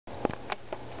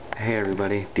Hey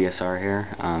everybody, DSR here,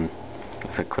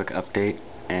 with a quick update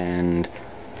and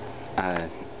a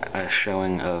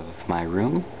showing of my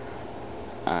room.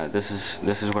 This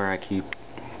is where I keep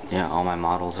all my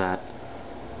models at,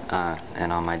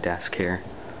 and on my desk here.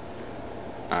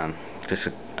 Just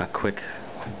a quick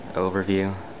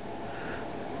overview.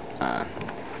 I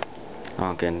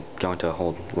won't go into a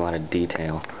whole lot of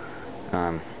detail.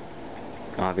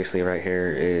 Obviously right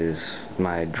here is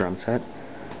my drum set.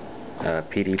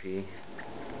 PDP.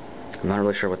 I'm not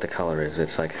really sure what the color is.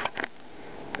 It's like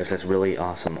there's this really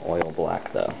awesome oil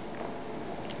black though,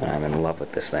 and I'm in love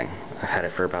with this thing. I've had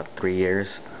it for about 3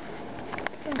 years.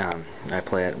 I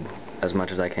play it as much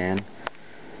as I can.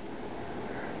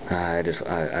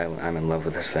 I'm in love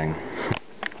with this thing.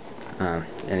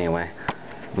 Anyway,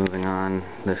 moving on.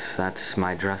 That's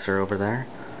my dresser over there.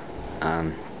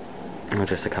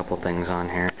 Just a couple things on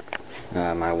here.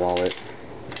 My wallet.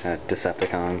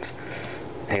 Decepticons,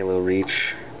 Halo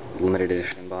Reach, limited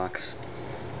edition box,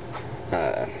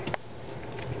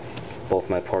 both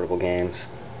my portable games,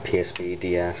 PSP,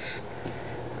 DS,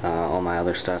 all my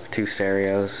other stuff, two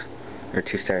speakers.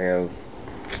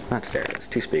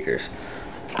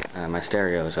 My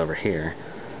stereo is over here,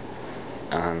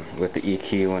 with the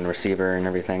EQ and receiver and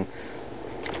everything.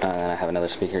 And I have another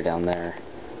speaker down there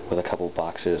with a couple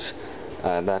boxes.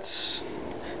 That's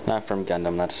not from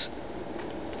Gundam, that's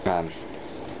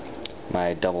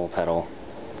my double pedal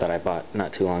that I bought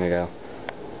not too long ago.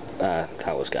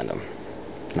 That was Gundam,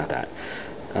 not that.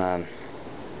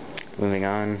 Moving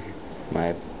on,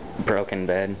 my broken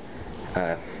bed.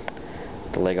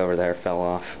 The leg over there fell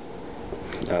off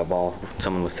while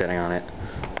someone was sitting on it,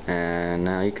 and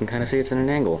now you can kind of see it's in an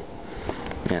angle.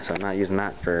 Yeah, so I'm not using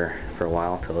that for a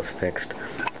while till it's fixed.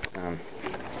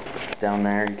 Down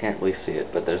there, you can't really see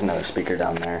it, but there's another speaker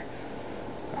down there.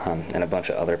 And a bunch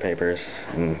of other papers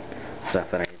and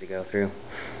stuff that I need to go through.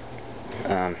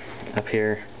 Up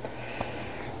here,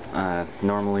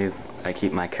 normally I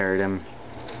keep my Cherudim.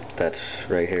 That's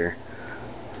right here,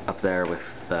 up there with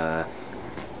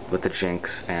the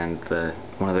Jinx and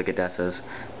one of the Gadessas,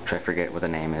 which I forget what the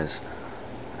name is.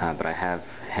 But I have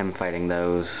him fighting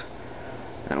those,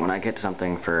 and when I get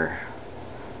something for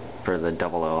the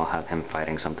 00, I'll have him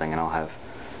fighting something, and I'll have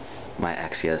my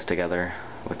Exias together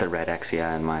with the red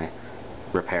Exia and my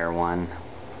Repair 1,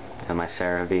 and my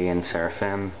Cerevi and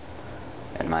Seraphim,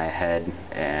 and my Head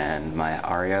and my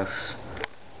Arios.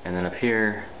 And then up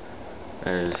here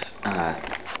there's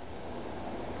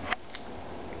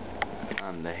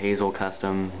the Hazel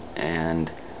Custom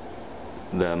and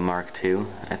the Mark II,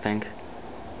 I think,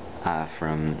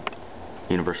 from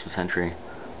Universal Century.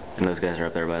 And those guys are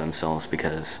up there by themselves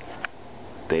because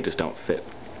they just don't fit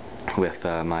with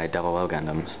my 00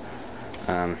 Gundams.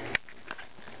 And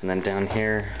then down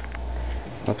here,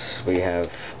 we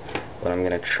have what I'm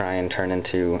going to try and turn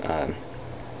into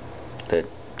the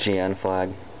GN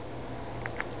flag.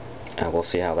 We'll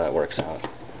see how that works out.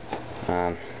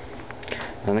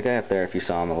 And the guy up there, if you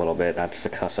saw him a little bit, that's the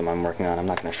custom I'm working on. I'm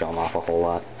not going to show him off a whole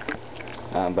lot.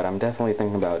 But I'm definitely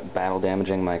thinking about battle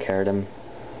damaging my Cherudim,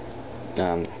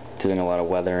 doing a lot of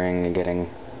weathering and getting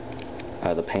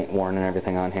the paint worn and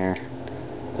everything on here.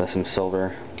 Some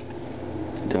silver,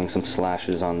 doing some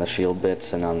slashes on the shield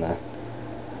bits and on the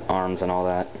arms and all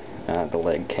that. The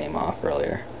leg came off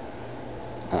earlier.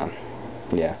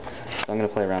 Yeah, so I'm going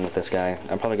to play around with this guy.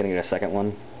 I'm probably going to get a second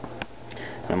one.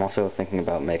 And I'm also thinking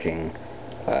about making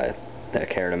the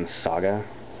Cherudim Saga,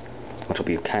 which will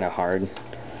be kind of hard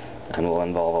and will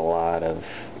involve a lot of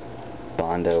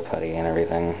Bondo putty and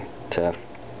everything to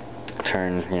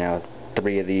turn,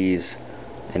 3 of these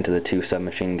into the 2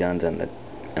 submachine guns and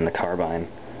the carbine.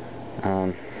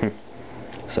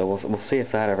 So we'll see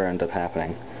if that ever ends up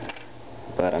happening.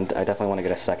 But I definitely want to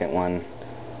get a second one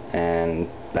and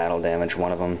battle damage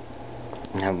one of them.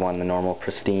 Have one the normal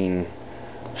pristine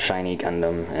shiny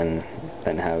Gundam, and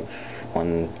then have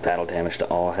one battle damage to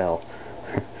all hell.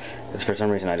 Because for some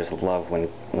reason I just love when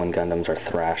Gundams are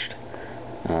thrashed.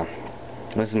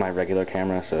 This is my regular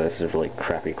camera, so this is really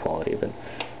crappy quality, but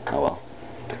oh well.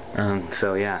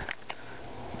 So yeah,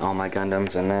 all my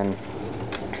Gundams, and then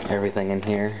everything in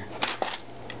here.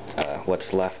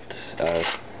 What's left,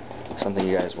 something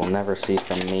you guys will never see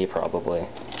from me probably,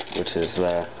 which is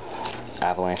the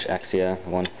Avalanche Exia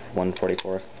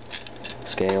 1/44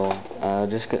 scale.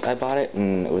 I bought it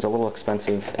and it was a little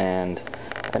expensive, and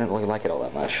I didn't really like it all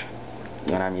that much.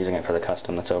 And I'm using it for the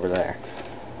custom that's over there.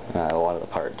 A lot of the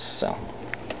parts, so.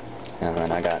 And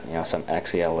then I got, some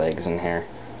Exia legs in here,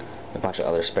 a bunch of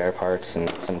other spare parts,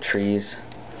 and some trees.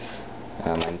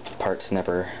 My part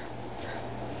snipper,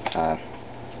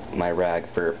 my rag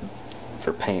for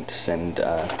paints and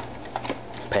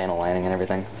panel lining and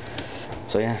everything.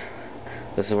 So yeah,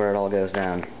 this is where it all goes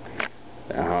down.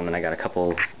 And I got a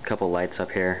couple lights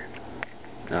up here,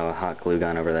 a hot glue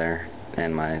gun over there,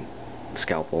 and my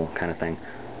scalpel kind of thing,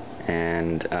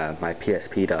 and my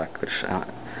PSP dock, which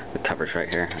the cover's right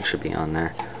here. It should be on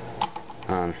there.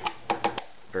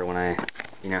 For when I,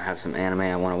 have some anime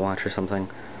I want to watch or something,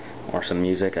 or some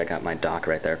music, I got my dock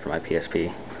right there for my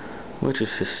PSP, which is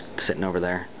just sitting over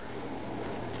there.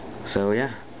 So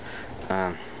yeah,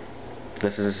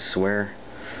 this is where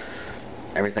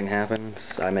everything happens.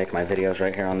 I make my videos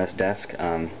right here on this desk,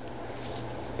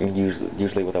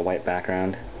 usually with a white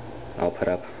background I'll put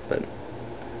up, but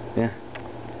yeah.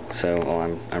 So, well,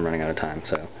 I'm running out of time,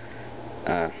 so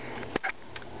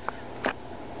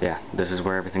yeah, this is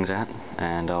where everything's at,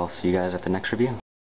 and I'll see you guys at the next review.